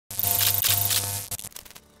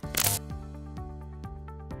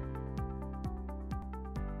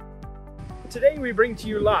Today we bring to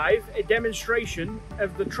you live a demonstration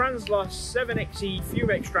of the Translas 7XE Fume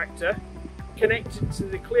Extractor connected to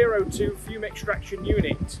the Clear02 Fume Extraction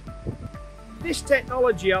unit. This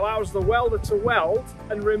technology allows the welder to weld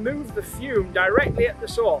and remove the fume directly at the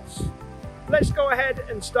source. Let's go ahead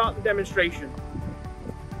and start the demonstration.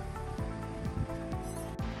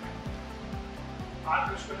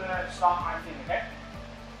 I'm just going to start my thing, okay?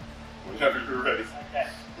 Whenever you're ready. Okay.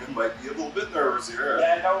 You might be a little bit nervous here.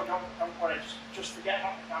 Yeah, no, don't worry. Just forget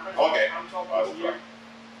about the camera. Okay. I'm talking to you. And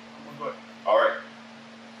we're good. Alright.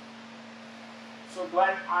 So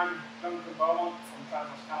Glenn, I'm Duncan Beaumont from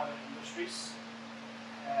Translas Canada Industries,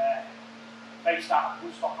 based out of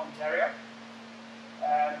Woodstock, Ontario.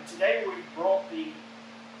 Today we brought the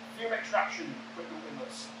Fume Extraction equipment with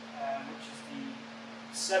us, which is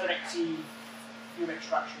the 7XE Fume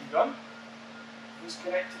Extraction gun. It's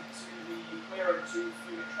connected to the Clear02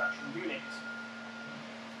 Fume Extraction unit.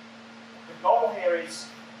 The goal here is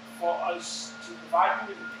for us to provide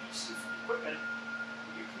you with a piece of equipment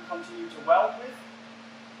that you can continue to weld with,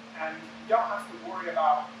 and you don't have to worry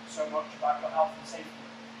so much about your health and safety.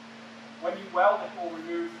 When you weld, it will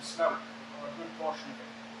remove the smoke, or a good portion of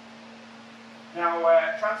it. Now,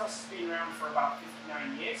 Translas has been around for about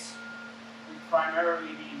 59 years. We've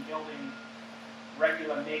primarily been building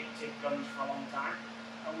regular MIG TIG guns for a long time,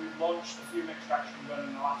 and we've launched the Fume Extraction gun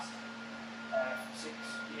in the last 6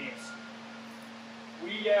 years.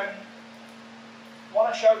 We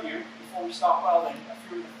want to show you, before we start welding, a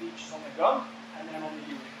few of the features on the gun and then on the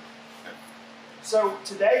unit. So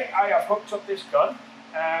today I have hooked up this gun.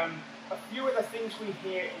 A few of the things we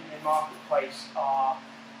hear in the marketplace are,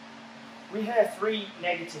 we hear three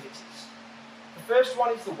negativities. The first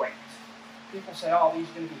one is the weight. People say, oh, these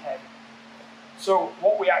are going to be heavy. So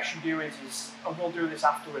what we actually do is, and we'll do this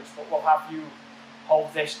afterwards, but we'll have you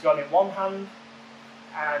hold this gun in one hand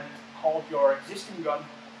and hold your existing gun,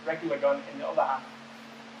 regular gun, in the other hand.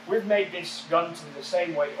 We've made this gun to be the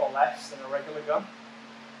same weight or less than a regular gun,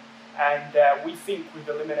 and we think we've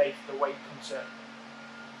eliminated the weight concern.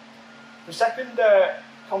 The second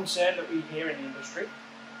concern that we hear in the industry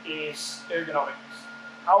is ergonomics.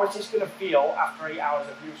 How is this going to feel after 8 hours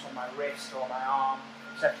of use on my wrist or my arm,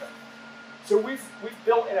 etc.? So we've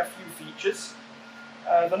built in a few features.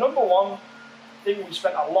 The number one thing we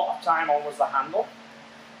spent a lot of time on was the handle.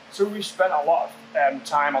 So we spent a lot of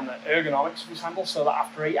time on the ergonomics of this handle so that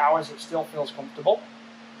after 8 hours it still feels comfortable.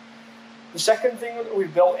 The second thing that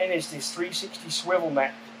we've built in is this 360 swivel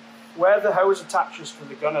neck. Where the hose attaches to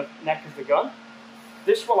the neck of the gun,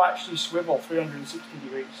 this will actually swivel 360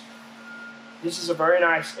 degrees. This is a very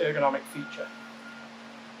nice ergonomic feature.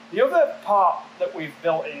 The other part that we've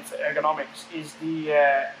built in for ergonomics is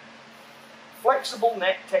the flexible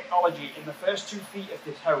neck technology in the first 2 feet of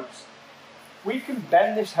this hose. We can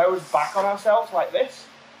bend this hose back on ourselves like this,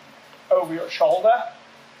 over your shoulder,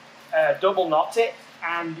 double knot it,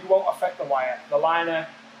 and you won't affect the wire. The liner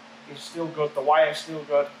is still good, the wire is still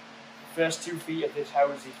good. The first 2 feet of this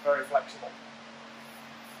hose is very flexible.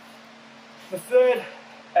 The third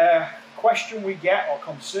question we get, or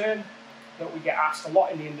concern that we get asked a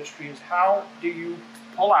lot in the industry, is how do you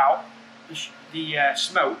pull out the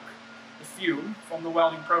smoke, the fume from the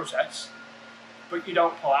welding process, but you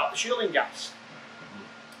don't pull out the shielding gas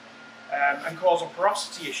and cause a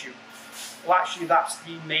porosity issue? Well, actually that's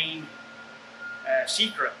the main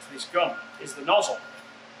secret to this gun, is the nozzle.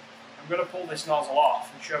 I'm going to pull this nozzle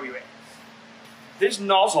off and show you it. This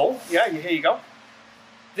nozzle, here you go.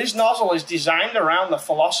 This nozzle is designed around the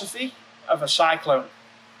philosophy of a cyclone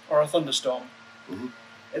or a thunderstorm.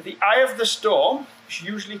 At the eye of the storm, it's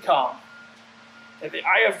usually calm. At the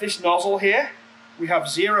eye of this nozzle here, we have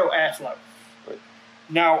zero airflow.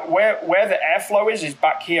 Now, where the airflow is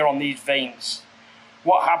back here on these veins.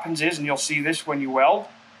 What happens is, and you'll see this when you weld,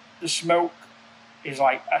 the smoke is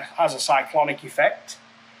has a cyclonic effect,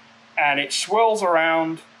 and it swirls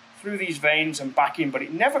around through these veins and back in, but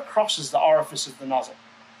it never crosses the orifice of the nozzle.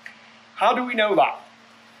 How do we know that?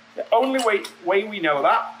 The only way we know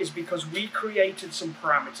that is because we created some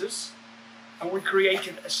parameters, and we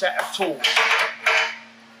created a set of tools.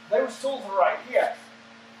 Those tools are right here.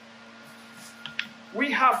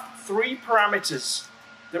 We have 3 parameters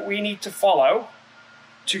that we need to follow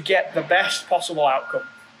to get the best possible outcome.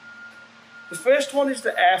 The first one is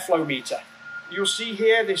the airflow meter. You'll see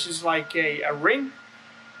here, this is like a ring.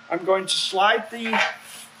 I'm going to slide the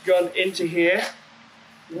gun into here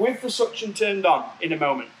with the suction turned on in a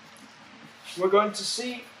moment. We're going to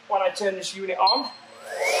see when I turn this unit on.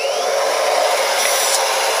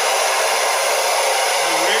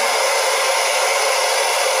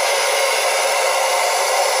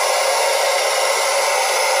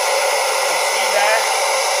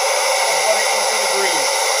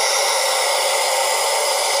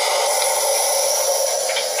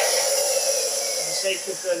 sake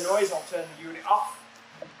of the noise, I'll turn the unit off.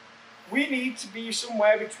 We need to be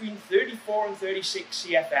somewhere between 34 and 36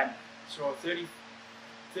 CFM. So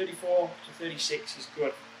 34 to 36 is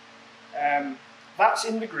good. That's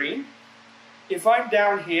in the green. If I'm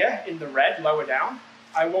down here in the red, lower down,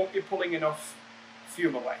 I won't be pulling enough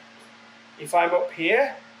fume away. If I'm up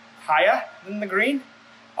here, higher than the green,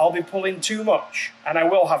 I'll be pulling too much, and I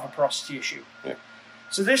will have a porosity issue. Yeah.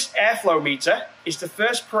 So this airflow meter is the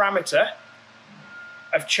first parameter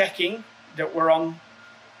of checking that we're on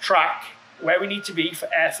track where we need to be for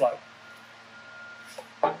airflow.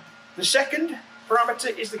 The second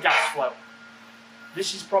parameter is the gas flow.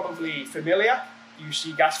 This is probably familiar. You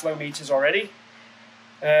see gas flow meters already.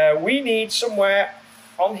 We need somewhere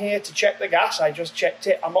on here to check the gas. I just checked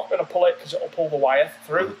it. I'm not going to pull it because it'll pull the wire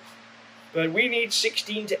through. But we need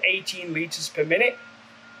 16 to 18 litres per minute,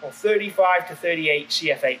 or 35 to 38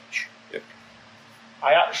 CFH. Yep.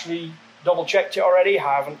 I actually double checked it already.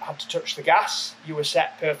 I haven't had to touch the gas. You were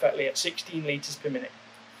set perfectly at 16 litres per minute.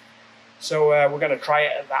 So we're going to try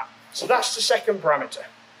it at that. So that's the second parameter.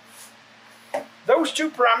 Those two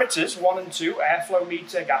parameters, 1 and 2, airflow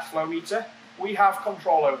meter, gas flow meter, we have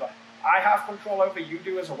control over. I have control over, you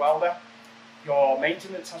do as a welder. Your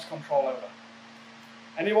maintenance has control over.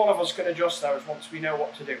 Any one of us can adjust those once we know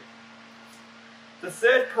what to do. The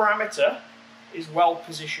third parameter is weld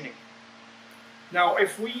positioning. Now,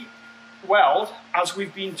 if we weld as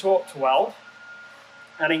we've been taught to weld,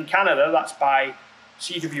 and in Canada that's by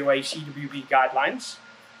CWA, CWB guidelines,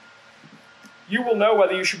 you will know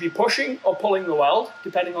whether you should be pushing or pulling the weld,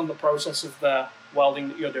 depending on the process of the welding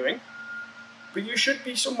that you're doing. But you should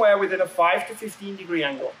be somewhere within a 5 to 15 degree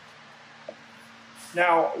angle.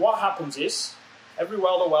 Now, what happens is, every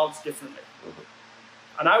welder welds differently.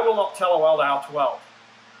 And I will not tell a welder how to weld.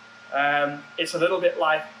 It's a little bit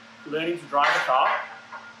like learning to drive a car.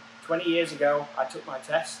 20 years ago, I took my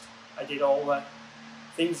test. I did all the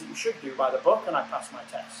things that you should do by the book, and I passed my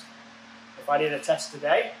test. If I did a test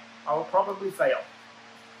today, I would probably fail,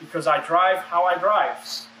 because I drive how I drive.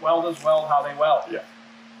 Welders weld how they weld. Yeah.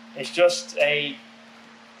 It's just a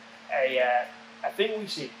thing we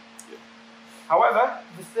see. Yeah. However,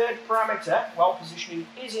 the third parameter, weld positioning,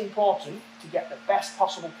 is important to get the best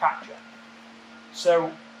possible capture.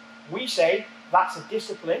 So we say that's a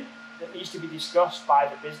discipline that needs to be discussed by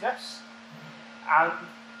the business and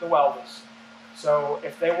the welders. So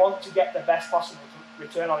if they want to get the best possible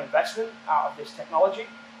return on investment out of this technology,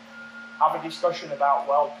 have a discussion about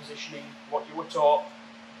weld positioning, what you were taught,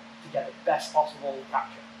 to get the best possible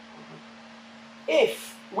capture.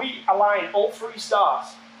 If we align all 3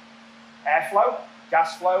 stars, airflow,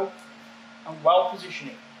 gas flow, and weld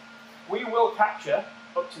positioning, we will capture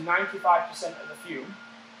up to 95% of the fume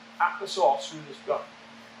at the source through this gun,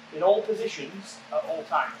 in all positions at all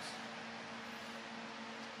times.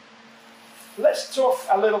 Let's talk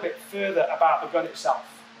a little bit further about the gun itself.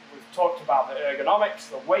 We've talked about the ergonomics,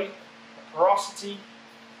 the weight, the porosity.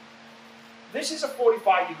 This is a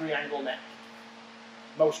 45 degree angle neck.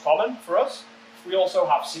 Most common for us. We also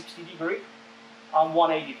have 60 degree and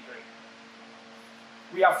 180 degree.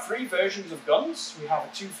 We have 3 versions of guns. We have a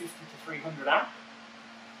 250 to 300 amp.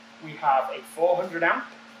 We have a 400 amp.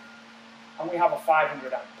 And we have a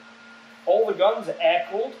 500 amp. All the guns are air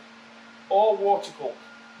cooled or water cooled.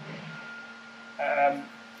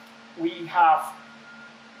 We have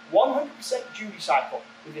 100% duty cycle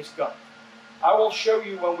with this gun. I will show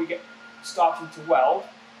you when we get starting to weld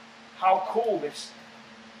how cool this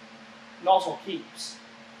nozzle keeps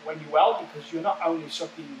when you weld, because you're not only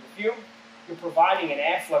sucking in the fume, you're providing an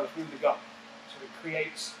airflow through the gun. So it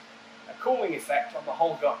creates a cooling effect on the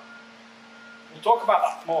whole gun. We'll talk about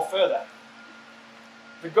that more further.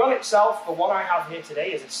 The gun itself, the one I have here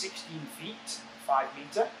today, is a 16 feet, 5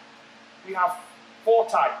 meter. We have 4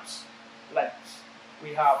 types lengths.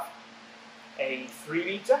 We have a 3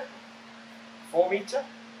 meter, 4 meter,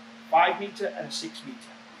 5 meter, and a 6 meter.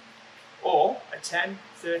 Or a 10,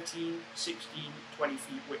 13, 16, 20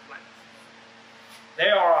 feet width length. They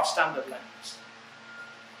are our standard lengths.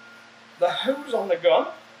 The hose on the gun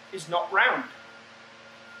is not round.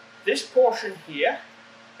 This portion here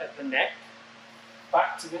at the neck,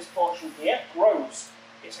 back to this portion here, grows.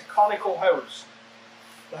 It's a conical hose.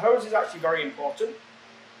 The hose is actually very important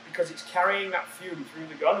because it's carrying that fume through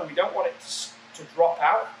the gun, and we don't want it to drop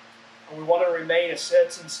out, and we want to remain a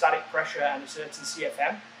certain static pressure and a certain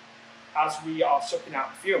CFM as we are sucking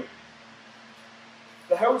out the fume.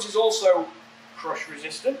 The hose is also crush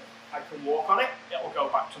resistant. I can walk on it, it will go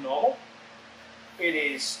back to normal. It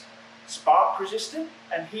is spark resistant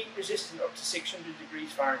and heat resistant up to 600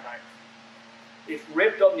 degrees Fahrenheit. It's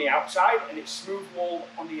ribbed on the outside and it's smooth walled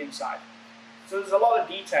on the inside. So there's a lot of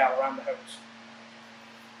detail around the hose.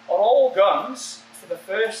 On all guns, for the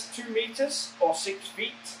first 2 meters or 6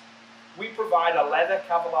 feet, we provide a leather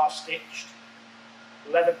Kevlar stitched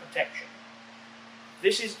leather protection.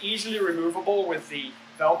 This is easily removable with the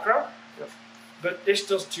Velcro, but this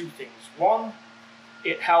does 2 things. One,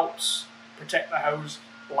 it helps protect the hose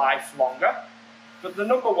life longer, but the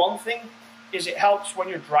number 1 thing is it helps when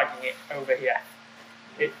you're dragging it over here.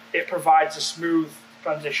 It provides a smooth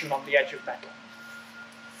transition on the edge of metal.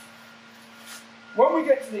 When we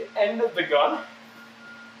get to the end of the gun,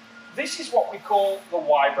 this is what we call the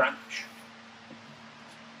Y branch.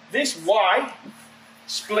 This Y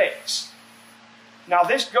splits. Now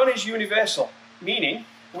this gun is universal, meaning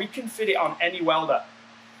we can fit it on any welder.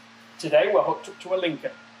 Today we're hooked up to a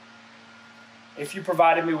Lincoln. If you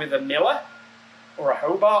provided me with a Miller, or a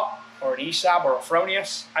Hobart, or an ESAB, or a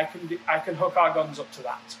Fronius, I can hook our guns up to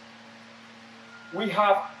that. We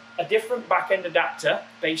have a different back-end adapter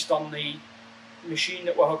based on the machine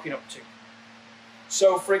that we're hooking up to.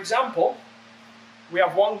 So for example, we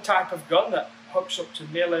have one type of gun that hooks up to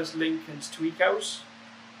Millers, Lincolns, Twecos.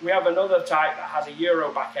 We have another type that has a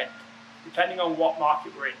Euro back end, depending on what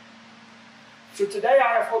market we're in. So today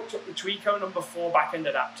I have hooked up the Tweco number 4 back end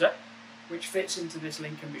adapter, which fits into this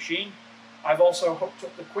Lincoln machine. I've also hooked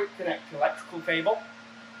up the Quick Connect electrical cable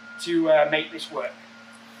to make this work.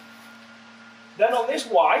 Then on this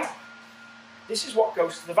Y, this is what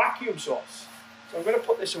goes to the vacuum source. So I'm going to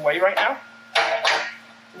put this away right now.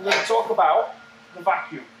 I'm going to talk about the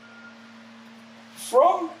vacuum.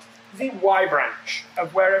 From the Y branch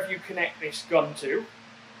of wherever you connect this gun to,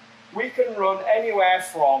 we can run anywhere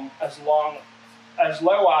from as low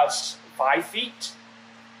as 5 feet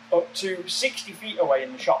up to 60 feet away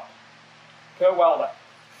in the shop per welder.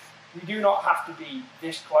 We do not have to be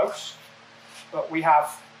this close, but we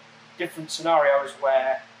have different scenarios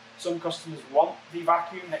where some customers want the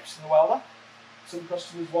vacuum next to the welder, some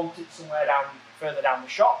customers want it somewhere further down the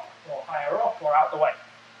shop, or higher up, or out the way.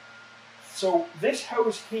 So this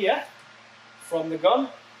hose here, from the gun,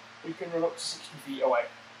 we can run up to 60 feet away.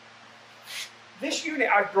 This unit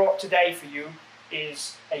I've brought today for you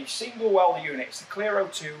is a single welder unit. It's the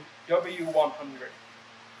Clearo 2 W100.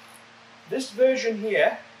 This version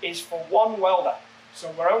here is for 1 welder.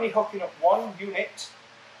 So we're only hooking up 1 unit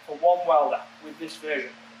for 1 welder with this version.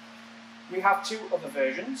 We have 2 other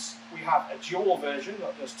versions. We have a dual version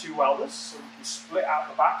that does 2 welders, so we can split out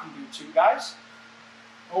the back and do 2 guys.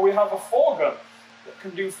 Or we have a 4 gun that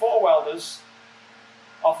can do 4 welders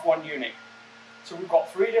off 1 unit. So we've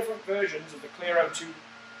got 3 different versions of the Clearo 2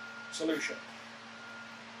 solution.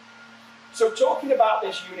 So talking about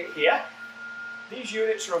this unit here, these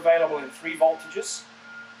units are available in 3 voltages,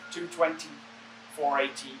 220,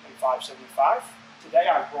 480 and 575. Today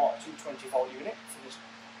I brought a 220 volt unit for this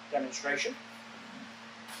demonstration.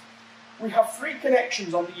 We have 3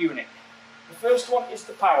 connections on the unit. The first one is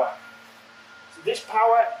the power. So this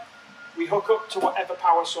power we hook up to whatever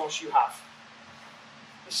power source you have.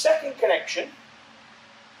 The second connection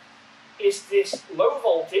is this low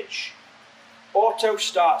voltage auto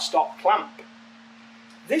start stop clamp.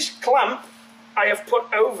 This clamp I have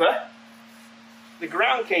put over the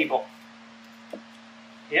ground cable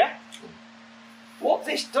here. What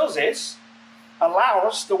this does is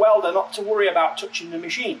allows the welder not to worry about touching the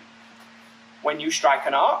machine. When you strike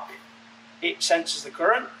an arc, it senses the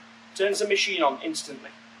current, turns the machine on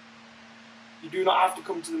instantly. You do not have to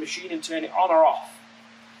come to the machine and turn it on or off.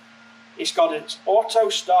 It's got its auto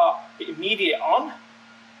start immediate on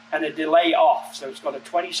and a delay off. So it's got a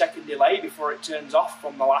 20-second delay before it turns off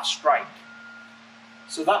from the last strike.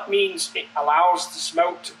 So that means it allows the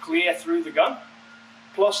smoke to clear through the gun.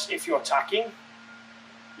 Plus, if you're tacking,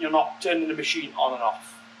 you're not turning the machine on and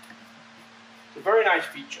off. It's a very nice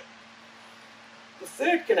feature. The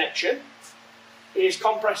third connection is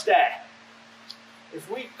compressed air. If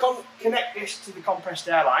we connect this to the compressed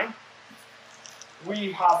air line,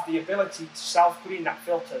 we have the ability to self-clean that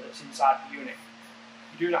filter that's inside the unit.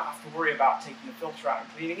 You do not have to worry about taking the filter out and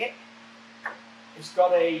cleaning it. It's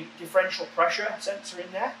got a differential pressure sensor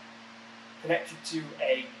in there, connected to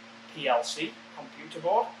a PLC, computer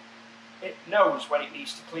board. It knows when it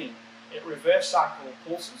needs to clean. It reverse cycle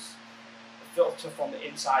pulses the filter from the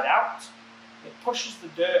inside out. It pushes the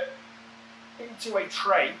dirt into a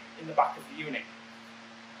tray in the back of the unit.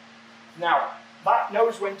 Now, that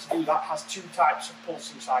knows when to do that. Has 2 types of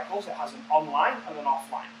pulsing cycles. It has an online and an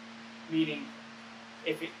offline, meaning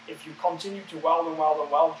if you continue to weld and weld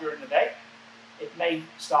and weld during the day, it may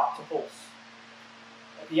start to pulse.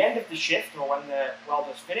 At the end of the shift, or when the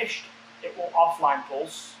welder's finished, it will offline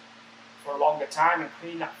pulse for a longer time and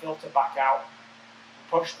clean that filter back out,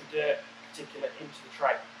 and push the dirt particulate into the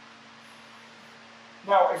tray.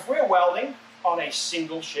 Now, if we're welding on a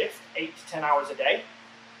single shift, 8 to 10 hours a day,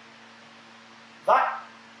 that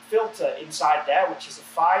filter inside there, which is a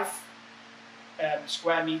 5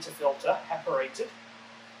 square meter filter, HEPA rated,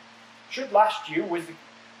 should last you with the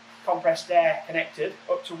compressed air connected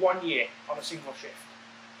up to 1 year on a single shift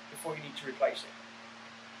before you need to replace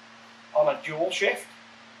it. On a dual shift,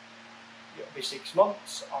 it'll be 6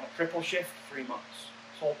 months. On a triple shift, 3 months.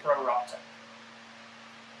 It's all pro rata.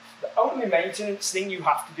 The only maintenance thing you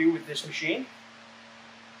have to do with this machine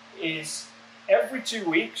is every 2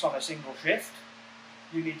 weeks on a single shift,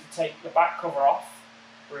 you need to take the back cover off,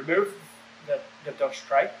 remove the dust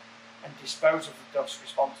tray, and dispose of the dust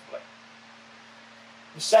responsibly.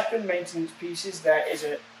 The second maintenance piece is there is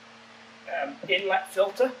an inlet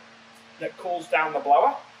filter that cools down the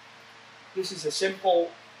blower. This is a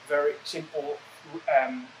simple, very simple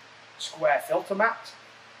square filter mat.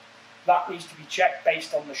 That needs to be checked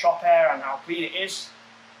based on the shop air and how clean it is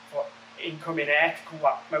for incoming air to cool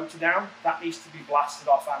that motor down. That needs to be blasted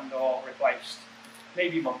off and or replaced,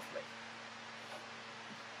 maybe monthly.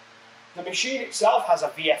 The machine itself has a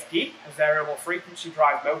VFD, a variable frequency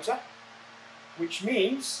drive motor, which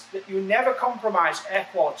means that you never compromise air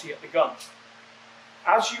quality at the gun.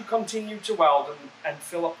 As you continue to weld and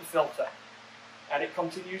fill up the filter, and it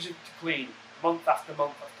continues to clean month after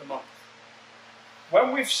month after month.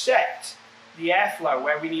 When we've set the airflow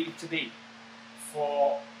where we need it to be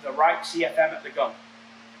for the right CFM at the gun,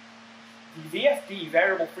 the VFD,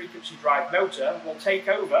 variable frequency drive motor, will take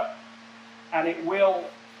over and it will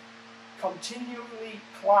continually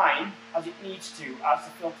climb as it needs to as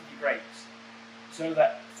the filter degrades. So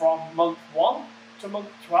that from month 1 to month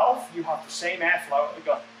 12, you have the same airflow at the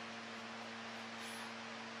gun.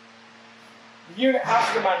 The unit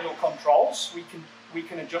has the manual controls. We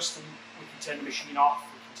can adjust them. We can turn the machine off.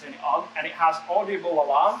 We can turn it on, and it has audible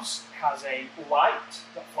alarms. It has a light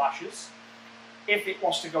that flashes if it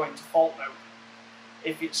was to go into fault mode.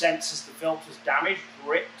 If it senses the filter's damaged,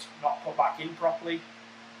 ripped, not put back in properly,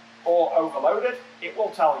 or overloaded, it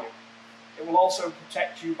will tell you. It will also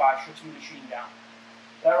protect you by shutting the machine down.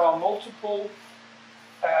 There are multiple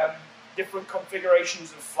different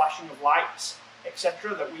configurations of flashing of lights,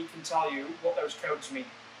 etc., that we can tell you what those codes mean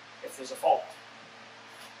if there's a fault.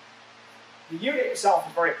 The unit itself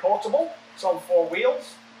is very portable. It's on 4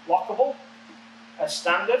 wheels, lockable, as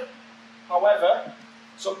standard. However,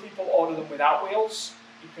 some people order them without wheels.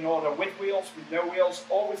 You can order with wheels, with no wheels,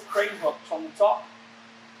 or with crane hooks on the top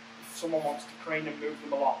if someone wants to crane and move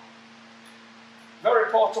them along.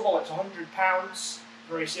 Very portable, it's 100 pounds,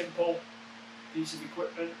 very simple piece of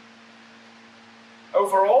equipment.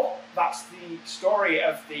 Overall, that's the story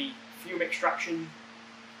of the Fume Extraction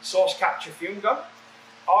source capture fume gun.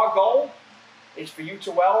 Our goal is for you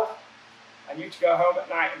to weld and you to go home at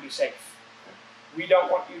night and be safe. We don't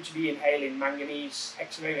want you to be inhaling manganese,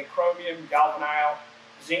 hexavalent chromium, galvanile,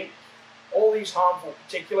 zinc, all these harmful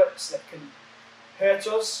particulates that can hurt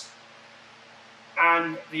us.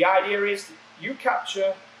 And the idea is that you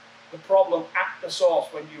capture the problem at the source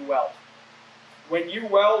when you weld. When you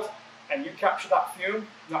weld and you capture that fume,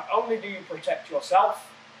 not only do you protect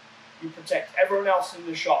yourself, you protect everyone else in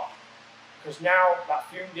the shop. Because now that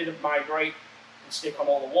fume didn't migrate and stick on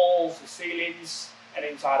all the walls, the ceilings, and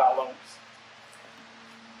inside our lungs.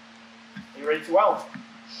 Are you ready to weld?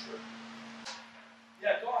 Sure.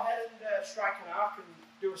 Yeah, go ahead and strike an arc and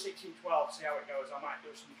do a 16-12, see how it goes. I might do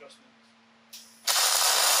some adjustments.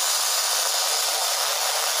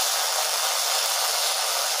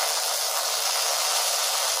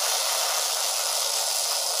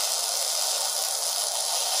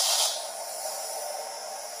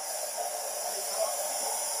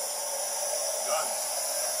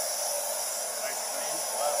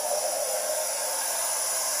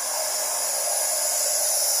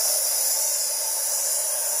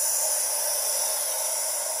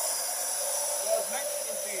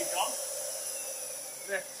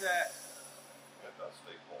 That does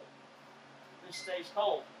stay cold. This stays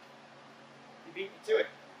cold. You beat me to it.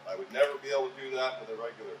 I would never be able to do that with a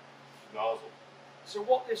regular nozzle. So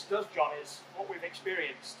what this does, John, is what we've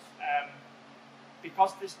experienced.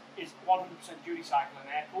 Because this is 100% duty cycle and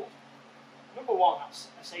air cooled, number one, that's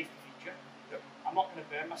a safety feature. Yep. I'm not going to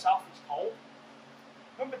burn myself, it's cold.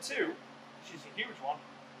 Number two, which is a huge one,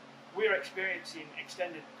 we're experiencing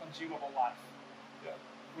extended consumable life. Yeah.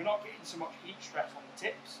 We're not getting so much heat stress on the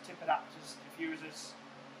tips, tip adapters, diffusers,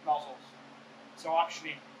 nozzles. So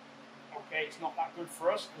actually, okay, it's not that good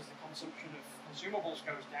for us because the consumption of consumables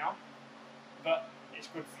goes down, but it's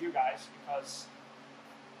good for you guys because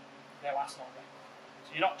they last longer.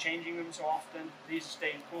 So you're not changing them so often, these are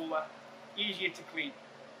staying cooler, easier to clean.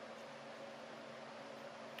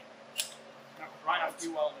 That was right after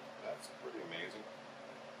you welded. That's pretty amazing.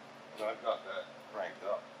 And I've got that cranked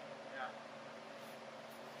up.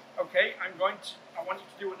 Yeah. Okay, I want you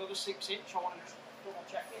to do another 6-inch. I want to just double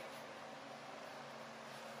check it.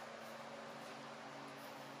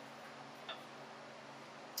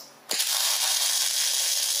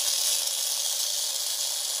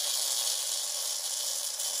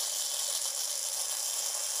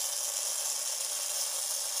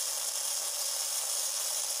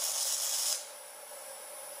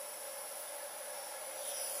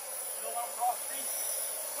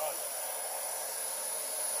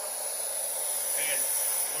 And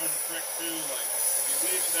learn the trick too, like if you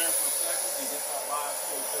leave it there for a second, you get that last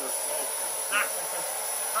little bit of smoke. Exactly.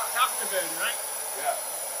 That's afterburn, right? Yeah.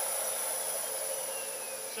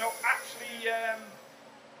 So actually,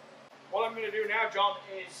 what I'm going to do now, John,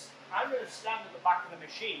 is I'm going to stand at the back of the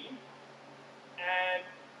machine, and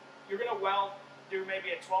you're going to do maybe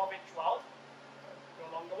a 12-inch weld, go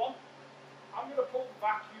a longer one. I'm going to pull the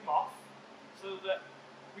vacuum off so that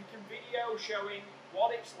we can video showing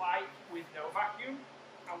what it's like with no vacuum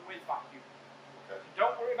and with vacuum. Okay. So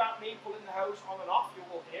don't worry about me pulling the hose on and off. You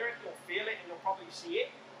will hear it, you'll feel it, and you'll probably see it.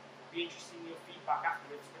 It'll be interesting in your feedback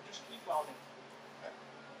afterwards, but just keep welding. Okay.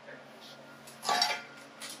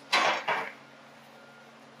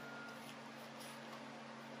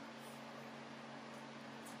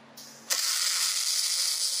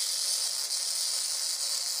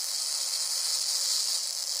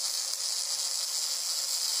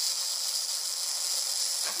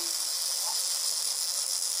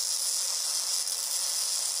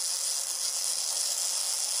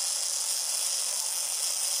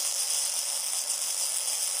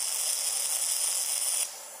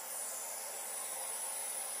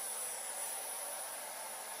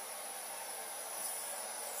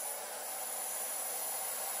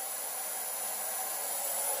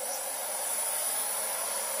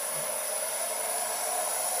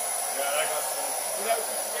 Yeah, I got some. You notice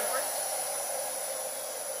the difference?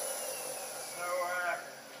 So,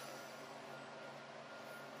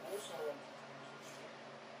 also,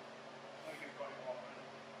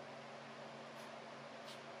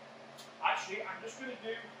 actually, I'm just going to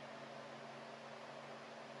do,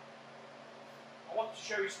 I want to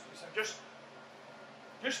show you something, so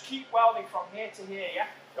just keep welding from here to here, yeah?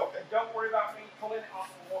 Okay. Don't worry about me pulling it off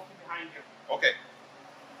and walking behind you. Okay.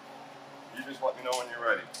 You just let me know when you're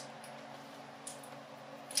ready.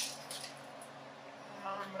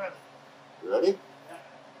 I'm ready. You ready? Yeah.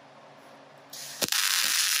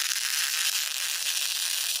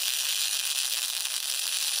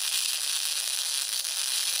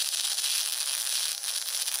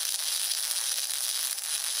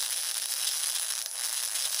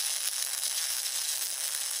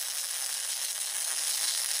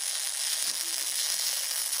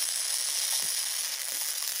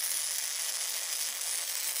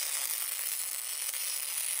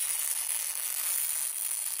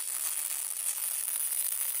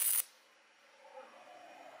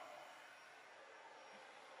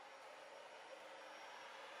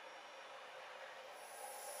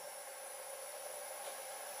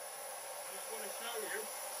 I want to show you.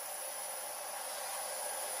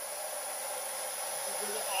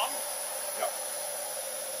 With it on. Yep.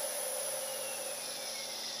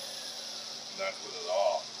 And that's with it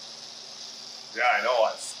off. Yeah, I know.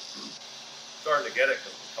 I was starting to get it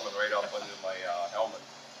because it's coming right up under my helmet.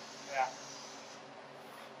 Yeah.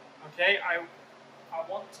 Okay, I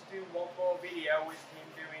want to do one more video with him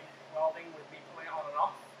doing welding with me pulling it on and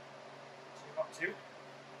off. So we've got 2.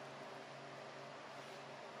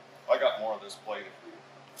 I got more of this plated for you.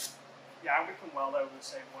 Yeah, we can weld over the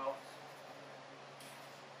same weld.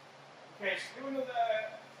 Okay, so do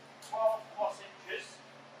another 12 plus inches,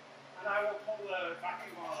 and I will pull the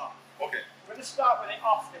vacuum on and off. Okay. We're going to start with it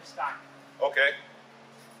off this time. Okay.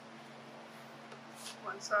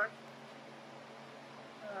 One side.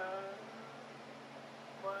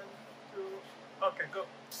 1, 2. Okay, go.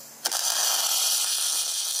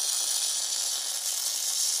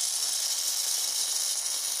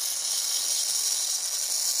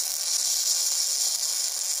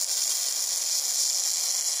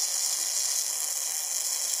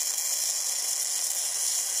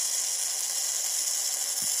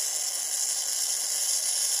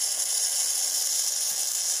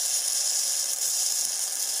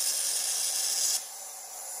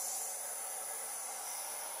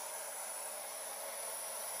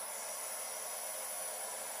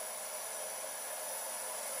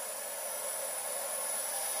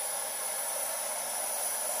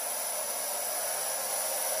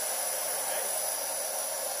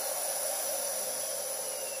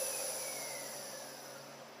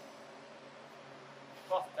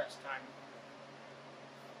 cloth test time.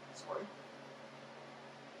 Sorry?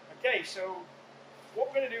 Okay, so what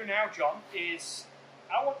we're going to do now, John, is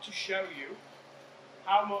I want to show you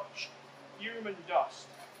how much fume and dust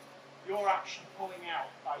you're actually pulling out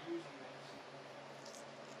by using this.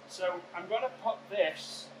 So I'm going to put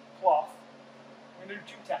this cloth, I'm going to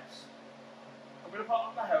do 2 tests. I'm going to put it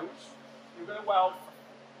on the hose, you're going to weld for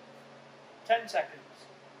 10 seconds.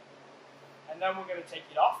 And then we're going to take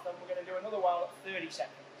it off, then we're going to do another weld at 30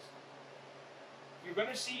 seconds. You're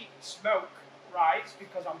going to see smoke rise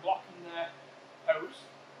because I'm blocking the hose.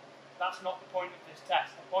 That's not the point of this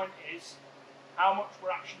test. The point is how much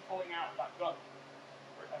we're actually pulling out of that gun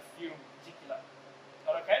of fume in particular. Is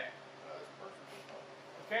that okay? That is perfectly fine.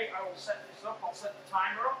 Okay, I will set this up, I'll set the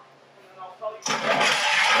timer up, and then I'll tell you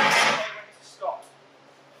when to stop.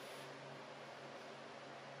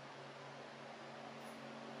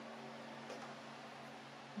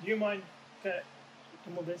 Do you mind to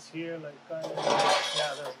move this here, like kind of?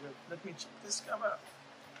 Yeah, that's good. Let me check this cover.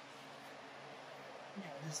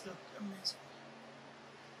 Yeah, this looks amazing.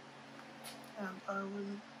 And I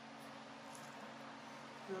will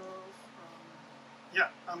go from. Yeah,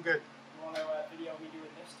 I'm good. You want to video me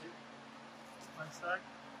doing this too? 1 sec.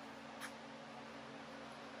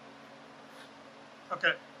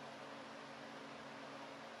 Okay.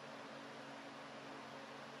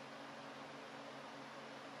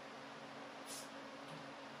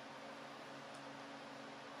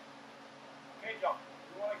 Okay, John,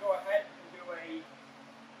 you want to go ahead and do a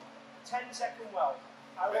 10-second weld.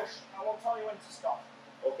 I will tell you when to stop.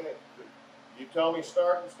 Okay. You tell me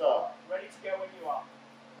start and stop. Ready to go when you are.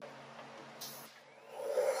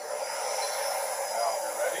 Now,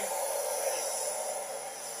 you ready?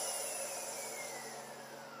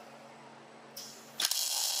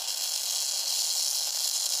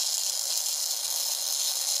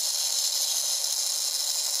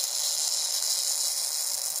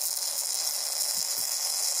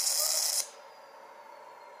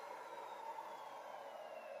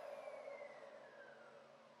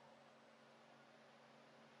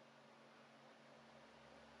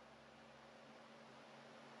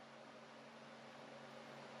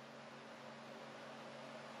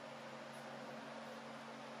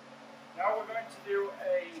 Now we're going to do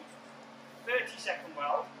a 30-second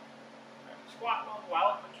weld. It's quite a long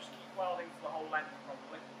weld, but just keep welding for the whole length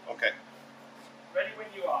probably. Okay. Ready when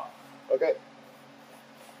you are. Okay.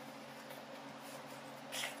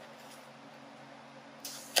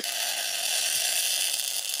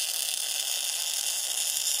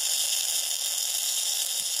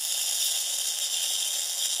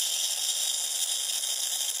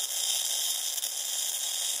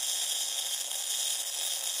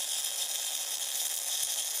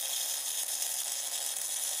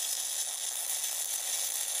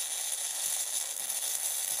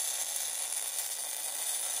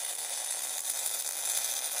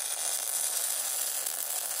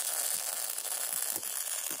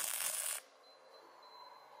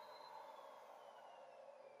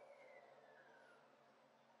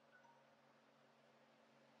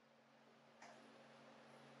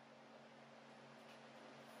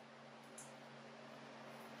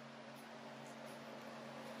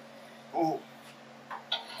 Oh.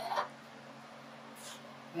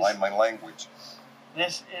 Mind my language.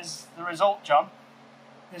 This is the result, John.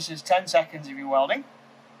 This is 10 seconds of your welding.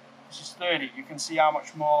 This is 30. You can see how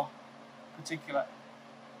much more particulate.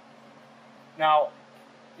 Now,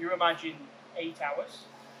 you imagine 8 hours.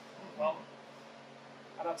 Well,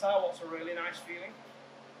 and I'll tell you what's a really nice feeling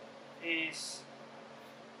is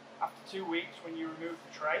after 2 weeks when you remove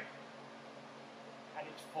the tray and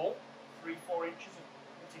it's full, 3-4 inches of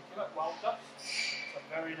particulate weld dust. It's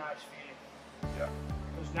a very nice feeling. Yeah.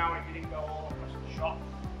 Because now it didn't go all across the shop.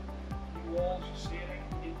 New walls, your ceiling,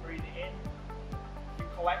 you didn't breathe it in. You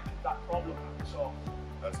collected that problem at the source.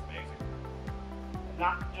 That's amazing. And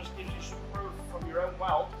that just gives you some proof from your own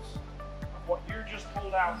welds of what you just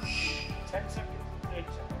pulled out in 10 seconds and 30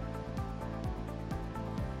 seconds.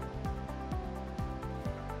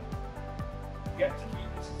 You get to keep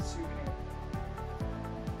this as a souvenir.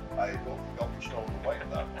 I don't think I'll be showing the light of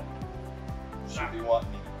that. Should be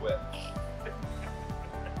wanting me to quit.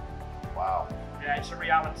 Wow. Yeah, it's a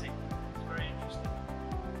reality. It's very interesting.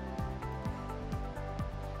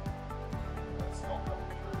 That's not coming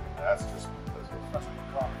true. That's just because of That's what you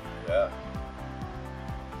got. yeah.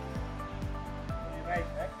 What do you make,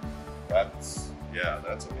 eh? That's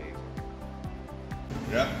amazing.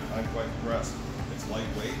 Yeah, I'm quite impressed. It's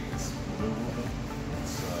lightweight, it's maneuverable,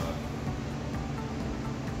 it's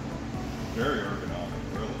very ergonomic,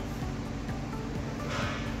 really.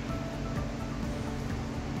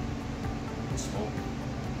 The smoke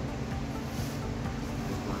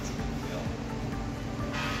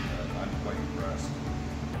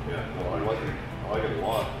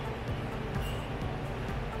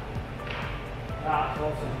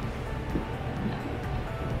awesome.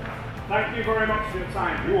 Thank you very much for your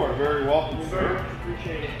time. You are very welcome, We sir. very much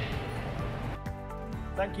appreciate it.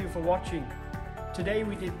 Thank you for watching. Today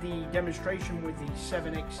we did the demonstration with the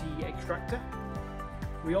 7XE extractor.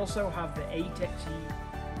 We also have the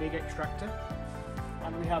 8XE MIG extractor,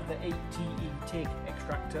 and we have the 8TE TIG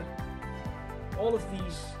extractor. All of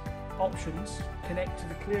these options connect to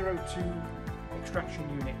the Clear02 extraction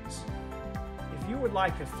units. If you would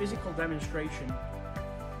like a physical demonstration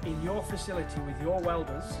in your facility with your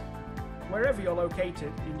welders, wherever you're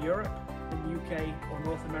located in Europe, in the UK or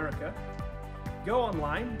North America, go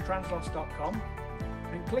online, translas.com,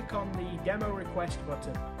 and click on the demo request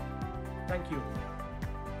button. Thank you.